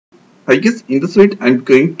I guess in this video I'm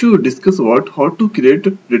going to discuss about how to create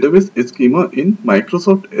a database schema in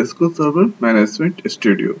Microsoft SQL Server Management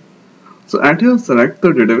Studio. So at here select the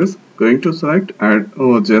database, going to select add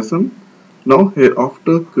JSON. Now here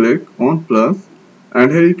after click on plus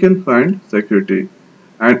and here you can find security,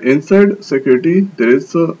 and inside security there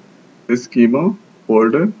is a schema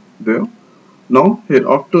folder there. Now here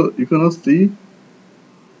after you can see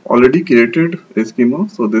already created a schema,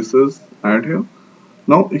 so this is add here.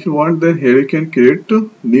 Now if you want, then here you can create a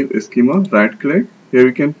new schema, right click, here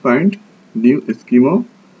you can find new schema.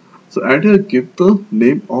 So add here give the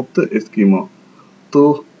name of the schema.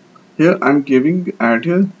 So here I'm giving add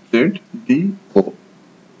here ZDO.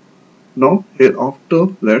 Now here after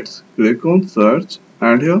let's click on search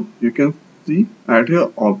and here you can see add here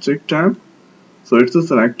object tab. So it's a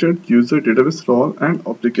selected user database role and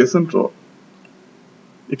application role.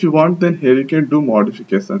 If you want, then here you can do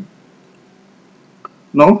modification.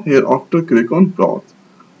 Now here after click on browse.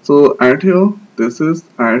 So add here, this is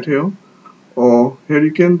add here, or here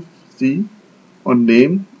you can see a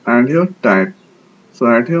name and here type. So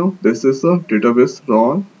add here, this is a database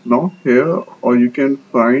role. Now here or you can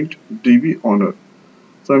find DB owner.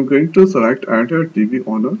 So I'm going to select add here DB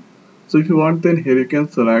owner. So if you want, then here you can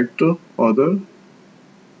select other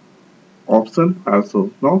option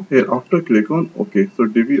also. Now here after click on OK. So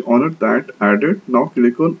DB owner that added. Now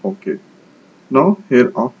click on OK. Now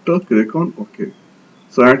here after click on OK.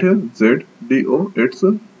 So add here ZDO, it's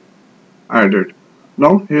added.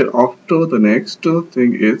 Now here after the next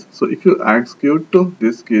thing is, so if you execute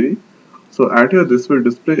this query, so add here this will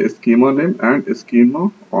display a schema name and a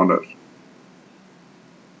schema owner.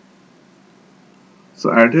 So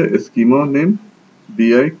add here a schema name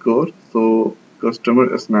BI core, so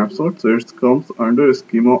customer snapshot, so it comes under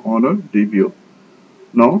schema owner DBO.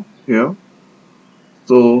 Now here,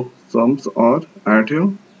 so sums are add here.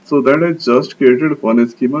 So that I just created one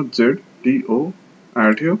schema ZDO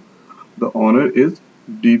add here. The owner is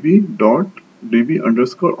db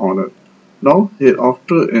underscore owner. Now here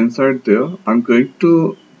after inside there I'm going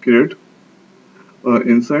to create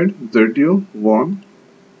inside ZDO1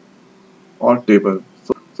 or table.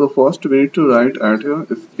 So first we need to write at here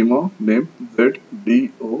schema name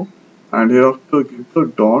ZDO and here after give the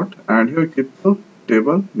dot and here give the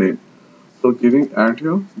table name. So giving at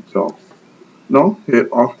here jobs. Now here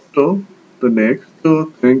after the next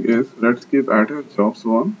thing is let's give at here jobs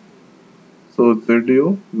 1. So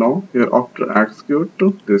ZDO now here after execute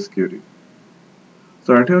to this query.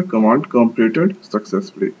 So at here command completed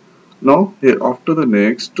successfully. Now here after the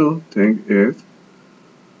next thing is,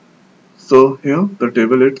 so here the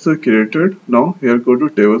table it's created. Now here go to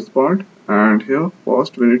tables part and here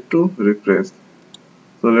first we need to refresh.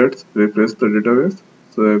 So let's refresh the database.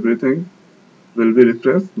 So everything will be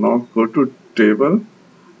refreshed. Now go to table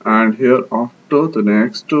and here after the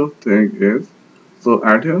next thing is, so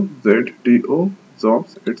add here ZDO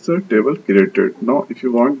jobs, it's a table created. Now if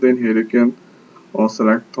you want, then here you can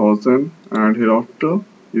select 1000 and here after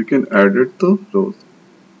you can edit the rows.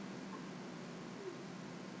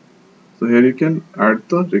 So here you can add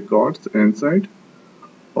the records inside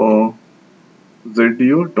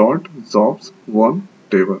ZDO.jobs1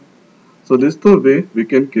 table. So this is the way we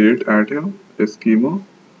can create add here a schema,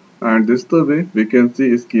 and this is the way we can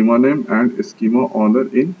see schema name and schema owner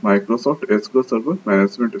in Microsoft SQL Server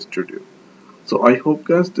Management Studio. So I hope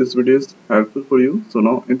guys this video is helpful for you. So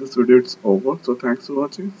now in this video it's over. So thanks for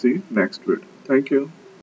watching. See you next video. Thank you.